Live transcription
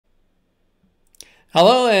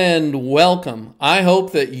Hello and welcome. I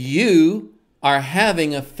hope that you are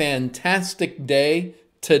having a fantastic day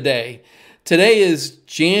today. Today is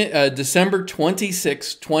December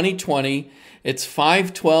 26, 2020. It's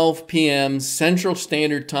 5:12 p.m. Central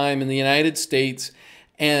Standard Time in the United States.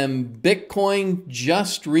 And Bitcoin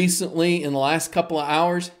just recently, in the last couple of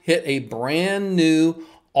hours, hit a brand new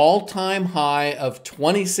all-time high of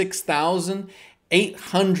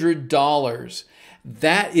 $26,800.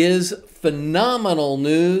 That is phenomenal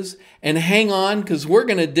news. And hang on, because we're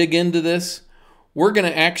going to dig into this. We're going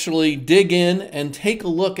to actually dig in and take a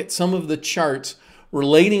look at some of the charts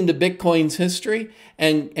relating to Bitcoin's history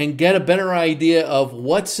and get a better idea of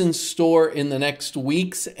what's in store in the next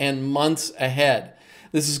weeks and months ahead.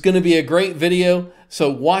 This is going to be a great video,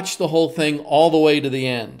 so watch the whole thing all the way to the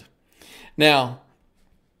end. Now,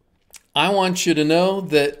 I want you to know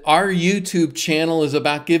that our YouTube channel is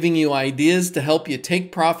about giving you ideas to help you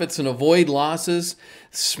take profits and avoid losses.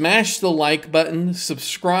 Smash the like button,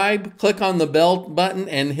 subscribe, click on the bell button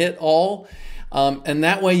and hit all. And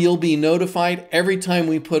that way you'll be notified every time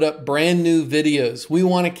we put up brand new videos. We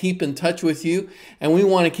want to keep in touch with you and we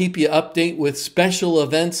want to keep you updated with special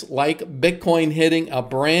events like Bitcoin hitting a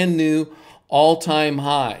brand new all-time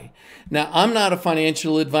high. Now, I'm not a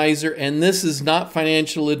financial advisor, and this is not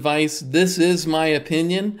financial advice. This is my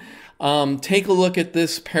opinion. Take a look at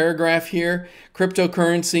this paragraph here.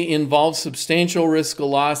 Cryptocurrency involves substantial risk of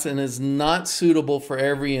loss and is not suitable for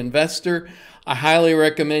every investor. I highly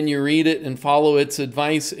recommend you read it and follow its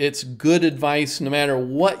advice. It's good advice no matter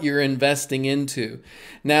what you're investing into.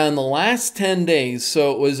 Now, in the last 10 days,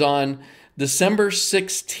 so it was on December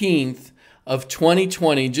 16th of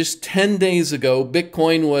 2020, just 10 days ago,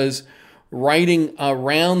 Bitcoin was riding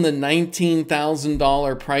around the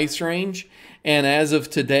 $19,000 price range. And as of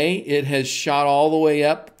today, it has shot all the way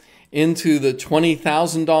up into the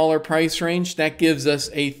 $20,000 price range. That gives us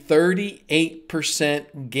a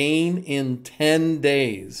 38% gain in 10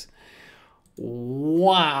 days.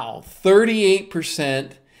 Wow,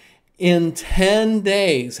 38% in 10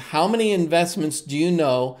 days. How many investments do you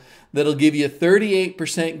know that'll give you a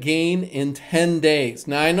 38% gain in 10 days?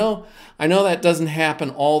 Now, I know that doesn't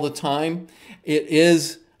happen all the time. It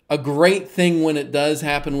is a great thing when it does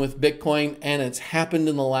happen with Bitcoin, and it's happened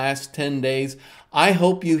in the last 10 days. I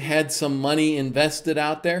hope you had some money invested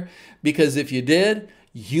out there, because if you did,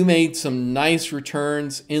 you made some nice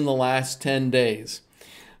returns in the last 10 days.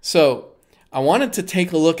 So I wanted to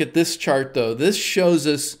take a look at this chart, though. This shows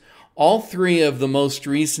us all three of the most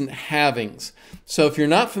recent halvings. So if you're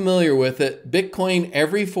not familiar with it, Bitcoin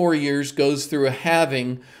every 4 years goes through a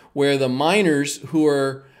halving where the miners who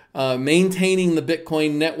are maintaining the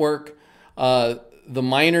Bitcoin network, the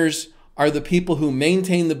miners are the people who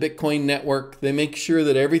maintain the Bitcoin network. They make sure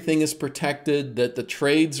that everything is protected, that the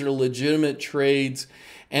trades are legitimate trades,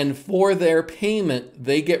 and for their payment,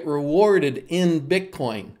 they get rewarded in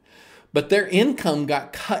Bitcoin. But their income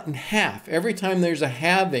got cut in half. Every time there's a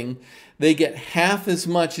halving, they get half as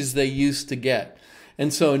much as they used to get.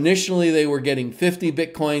 And so initially they were getting 50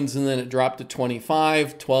 Bitcoins, and then it dropped to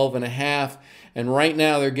 25, 12 and a half. And right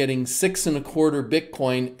now they're getting 6.25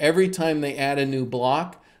 Bitcoin every time they add a new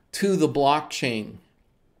block to the blockchain.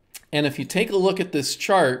 And if you take a look at this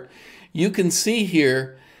chart, you can see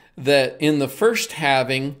here that in the first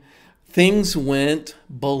halving, things went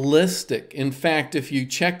ballistic. In fact, if you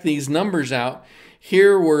check these numbers out,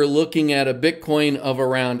 here we're looking at a Bitcoin of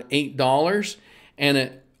around $8, and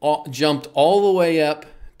it jumped all the way up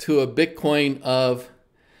to a Bitcoin of,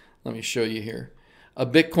 let me show you here, a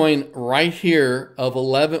Bitcoin right here of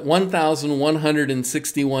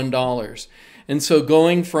 $1,161. And so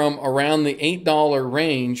going from around the $8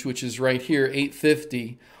 range, which is right here,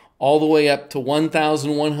 $8.50, all the way up to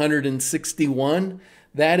 $1,161,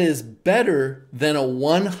 that is better than a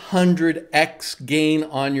 100x gain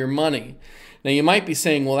on your money. Now you might be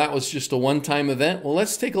saying, well, that was just a one-time event. Well,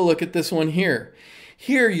 let's take a look at this one here.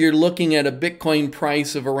 Here you're looking at a Bitcoin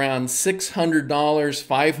price of around $600,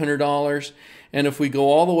 $500. And if we go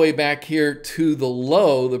all the way back here to the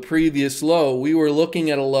low, the previous low, we were looking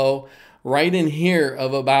at a low right in here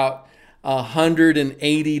of about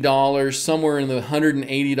 $180, somewhere in the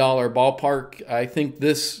 $180 ballpark. I think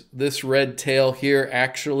this red tail here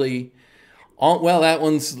actually, well,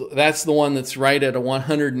 that's the one that's right at a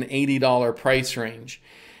 $180 price range.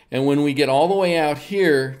 And when we get all the way out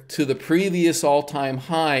here to the previous all-time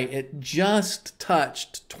high, it just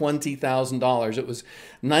touched $20,000. It was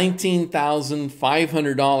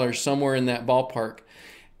 $19,500, somewhere in that ballpark.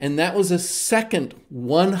 And that was a second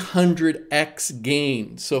 100x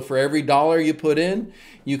gain. So for every dollar you put in,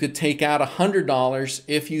 you could take out $100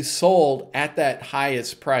 if you sold at that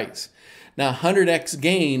highest price. Now, 100x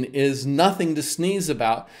gain is nothing to sneeze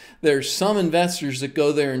about. There's some investors that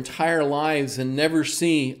go their entire lives and never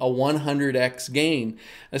see a 100x gain,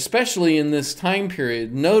 especially in this time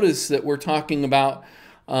period. Notice that we're talking about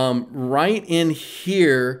right in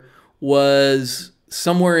here was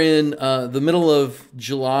somewhere in the middle of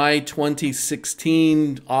July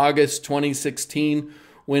 2016, August 2016,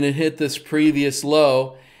 when it hit this previous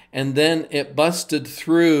low, and then it busted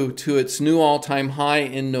through to its new all-time high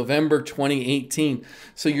in November 2018.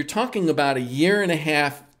 So you're talking about a 1.5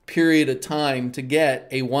 year period of time to get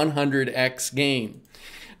a 100x gain.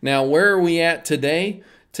 Now, where are we at today?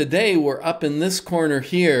 Today, we're up in this corner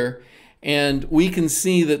here, and we can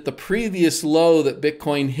see that the previous low that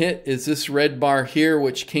Bitcoin hit is this red bar here,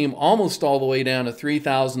 which came almost all the way down to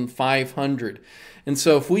 3,500. And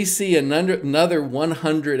so if we see another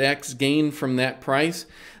 100x gain from that price,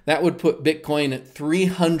 that would put Bitcoin at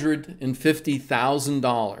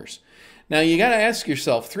 $350,000. Now you got to ask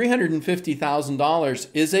yourself, $350,000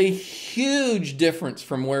 is a huge difference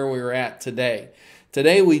from where we were at today.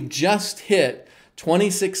 Today we just hit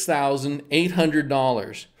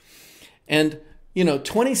 $26,800. And you know,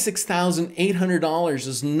 $26,800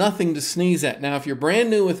 is nothing to sneeze at. Now, if you're brand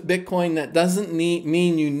new with Bitcoin, that doesn't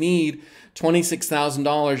mean you need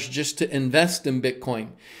 $26,000 just to invest in Bitcoin.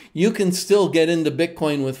 You can still get into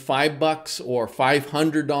Bitcoin with $5 or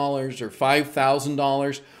 $500 or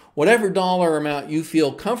 $5,000, whatever dollar amount you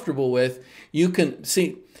feel comfortable with. You can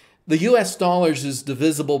see the US dollars is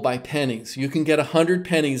divisible by pennies. You can get 100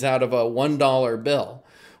 pennies out of a $1 bill.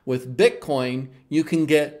 With Bitcoin, you can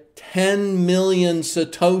get 10 million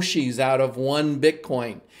Satoshis out of one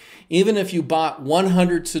Bitcoin. Even if you bought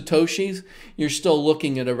 100 Satoshis, you're still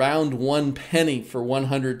looking at around 1 penny for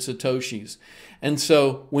 100 Satoshis. And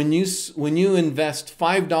so when you invest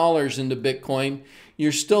 $5 into Bitcoin,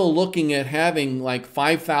 you're still looking at having like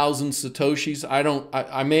 5,000 Satoshis.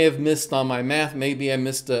 I may have missed on my math. Maybe I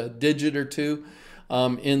missed a digit or two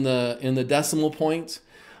in the decimal points.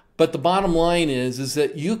 But the bottom line is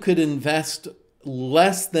that you could invest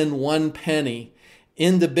less than 1 penny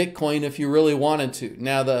into Bitcoin if you really wanted to.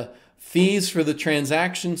 Now, the fees for the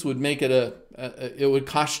transactions would make it it would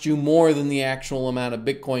cost you more than the actual amount of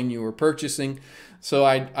Bitcoin you were purchasing. So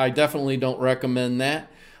I definitely don't recommend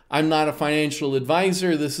that. I'm not a financial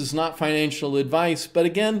advisor. This is not financial advice. But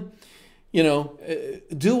again, you know,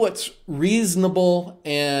 do what's reasonable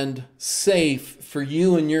and safe for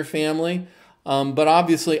you and your family. But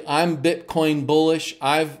obviously, I'm Bitcoin bullish.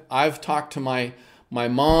 I've talked to my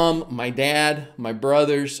mom, my dad, my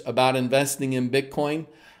brothers about investing in Bitcoin.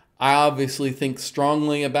 I obviously think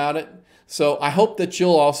strongly about it. So I hope that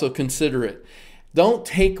you'll also consider it. Don't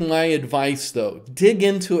take my advice, though. Dig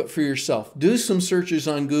into it for yourself. Do some searches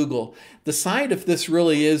on Google. Decide if this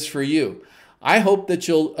really is for you. I hope that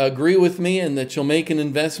you'll agree with me and that you'll make an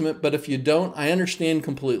investment. But if you don't, I understand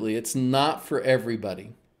completely. It's not for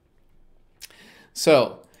everybody.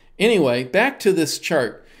 So anyway, back to this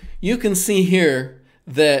chart. You can see here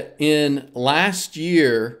that in last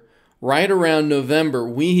year, right around November,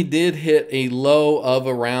 we did hit a low of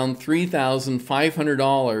around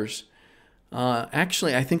 $3,500.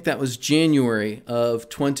 Actually, I think that was January of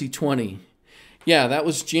 2020. Yeah, that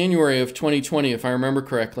was January of 2020, if I remember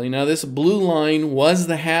correctly. Now, this blue line was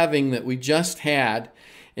the halving that we just had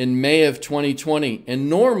in May of 2020. And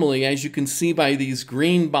normally, as you can see by these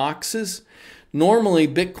green boxes, normally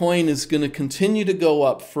Bitcoin is going to continue to go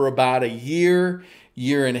up for about a year,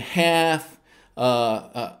 year and a half,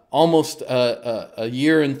 almost a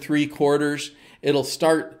year and 3/4. It'll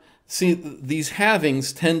start, see, these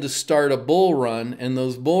halvings tend to start a bull run, and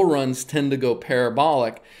those bull runs tend to go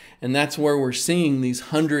parabolic. And that's where we're seeing these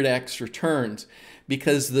 100x returns,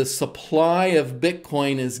 because the supply of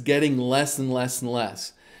Bitcoin is getting less and less and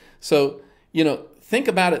less. So, you know, think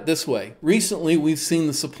about it this way. Recently, we've seen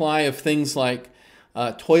the supply of things like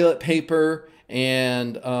toilet paper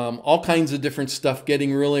and all kinds of different stuff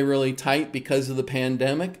getting really, really tight because of the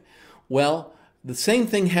pandemic. Well, the same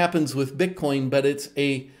thing happens with Bitcoin, but it's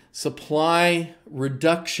a supply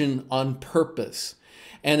reduction on purpose.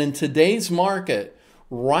 And in today's market,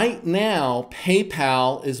 right now,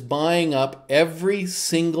 PayPal is buying up every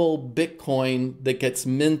single Bitcoin that gets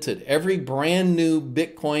minted. Every brand new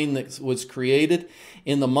Bitcoin that was created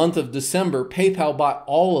in the month of December, PayPal bought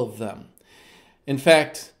all of them. In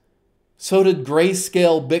fact, so did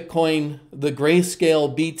Grayscale Bitcoin, the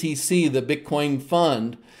Grayscale BTC, the Bitcoin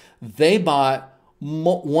fund. They bought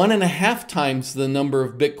 1.5 times the number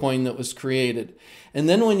of Bitcoin that was created. And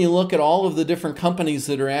then when you look at all of the different companies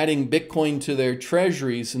that are adding Bitcoin to their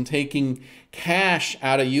treasuries and taking cash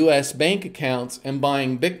out of US bank accounts and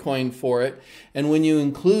buying Bitcoin for it, and when you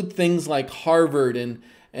include things like Harvard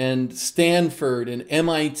and Stanford and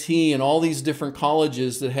MIT and all these different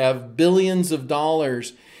colleges that have billions of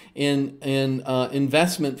dollars in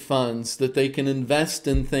investment funds that they can invest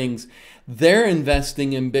in things, they're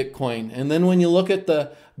investing in Bitcoin. And then when you look at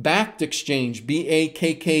the Bakkt exchange,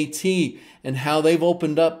 BAKKT, and how they've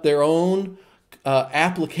opened up their own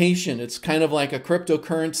application. It's kind of like a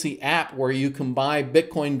cryptocurrency app where you can buy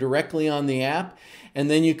Bitcoin directly on the app, and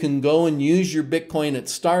then you can go and use your Bitcoin at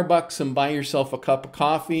Starbucks and buy yourself a cup of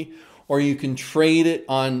coffee, or you can trade it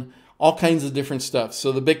on all kinds of different stuff.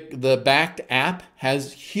 So the Bakkt app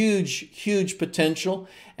has huge potential,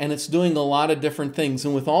 and it's doing a lot of different things.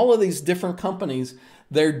 And with all of these different companies,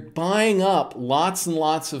 they're buying up lots and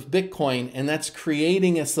lots of Bitcoin, and that's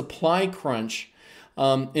creating a supply crunch.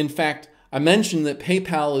 In fact, I mentioned that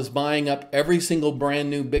PayPal is buying up every single brand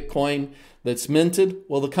new Bitcoin that's minted.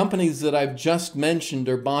 Well, the companies that I've just mentioned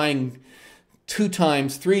are buying 2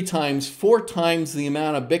 times, 3 times, 4 times the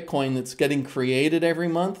amount of Bitcoin that's getting created every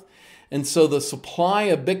month. And so the supply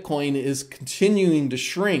of Bitcoin is continuing to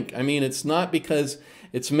shrink. I mean, it's not because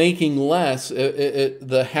it's making less.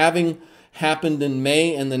 The halving happened in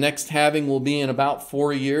May, and the next halving will be in about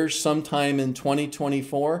 4 years. Sometime in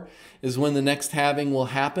 2024 is when the next halving will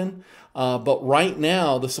happen. But right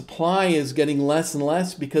now, the supply is getting less and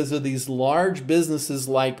less because of these large businesses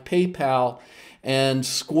like PayPal and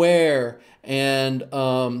Square and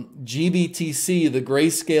GBTC, the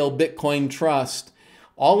Grayscale Bitcoin Trust.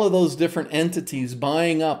 All of those different entities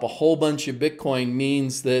buying up a whole bunch of Bitcoin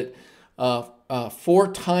means that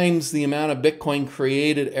 4 times the amount of Bitcoin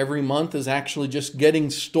created every month is actually just getting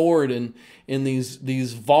stored in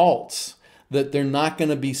these vaults that they're not going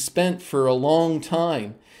to be spent for a long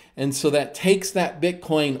time. And so that takes that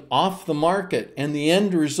Bitcoin off the market. And the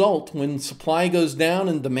end result, when supply goes down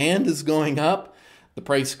and demand is going up, the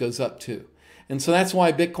price goes up too. And so that's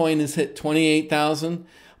why Bitcoin has hit 28,000.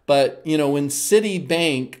 But you know, when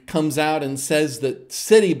Citibank comes out and says that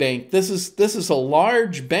Citibank, this is a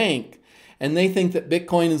large bank, and they think that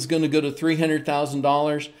Bitcoin is going to go to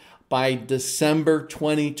 $300,000 by December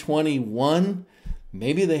 2021,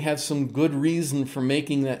 maybe they have some good reason for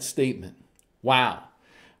making that statement. Wow,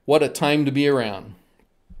 what a time to be around.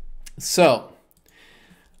 So,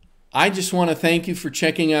 I just want to thank you for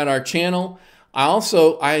checking out our channel.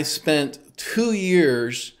 I spent 2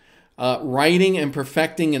 years writing and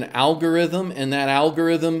perfecting an algorithm, and that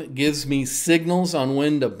algorithm gives me signals on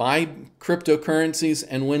when to buy cryptocurrencies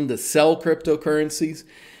and when to sell cryptocurrencies.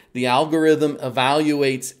 The algorithm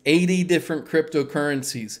evaluates 80 different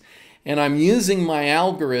cryptocurrencies, and I'm using my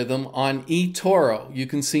algorithm on eToro. You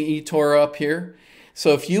can see eToro up here.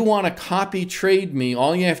 So if you want to copy trade me,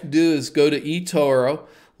 all you have to do is go to eToro,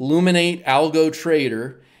 Luminate Algo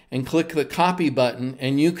Trader, and click the copy button,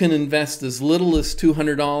 and you can invest as little as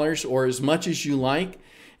 $200 or as much as you like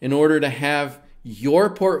in order to have your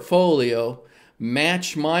portfolio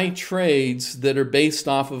match my trades that are based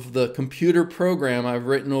off of the computer program I've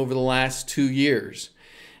written over the last 2 years.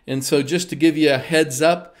 And so just to give you a heads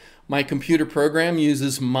up, my computer program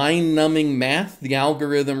uses mind-numbing math. The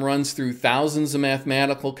algorithm runs through thousands of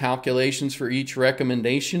mathematical calculations for each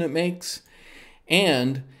recommendation it makes.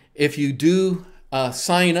 And if you do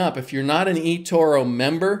sign up, if you're not an eToro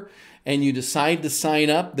member and you decide to sign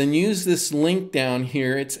up, then use this link down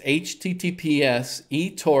here. It's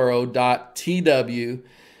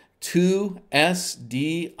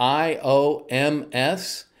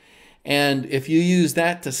https://etoro.tw2sdioms. And if you use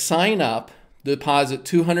that to sign up, deposit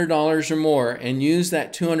 $200 or more, and use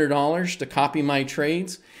that $200 to copy my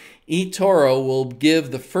trades, eToro will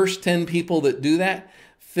give the first 10 people that do that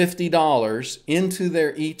 $50 into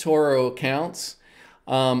their eToro accounts.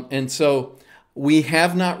 And so we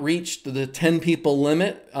have not reached the 10 people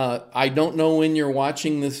limit. I don't know when you're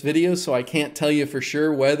watching this video, so I can't tell you for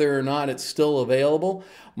sure whether or not it's still available.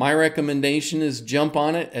 My recommendation is jump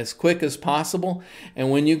on it as quick as possible.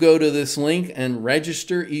 And when you go to this link and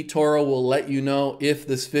register, eToro will let you know if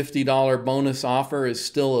this $50 bonus offer is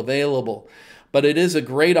still available. But it is a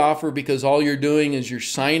great offer because all you're doing is you're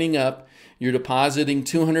signing up, you're depositing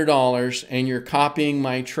 $200, and you're copying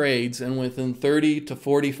my trades. And within 30 to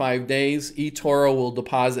 45 days, eToro will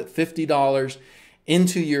deposit $50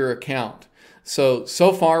 into your account. So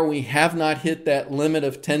far we have not hit that limit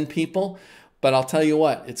of 10 people. But I'll tell you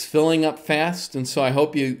what, it's filling up fast, and so I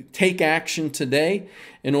hope you take action today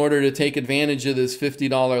in order to take advantage of this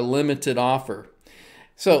 $50 limited offer.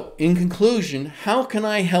 So, in conclusion, how can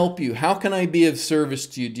I help you? How can I be of service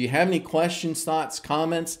to you? Do you have any questions, thoughts,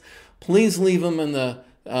 comments? Please leave them in the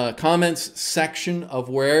comments section of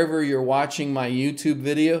wherever you're watching my YouTube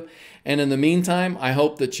video. And in the meantime, I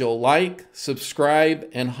hope that you'll like, subscribe,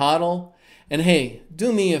 and hodl. And hey,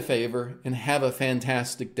 do me a favor and have a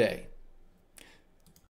fantastic day.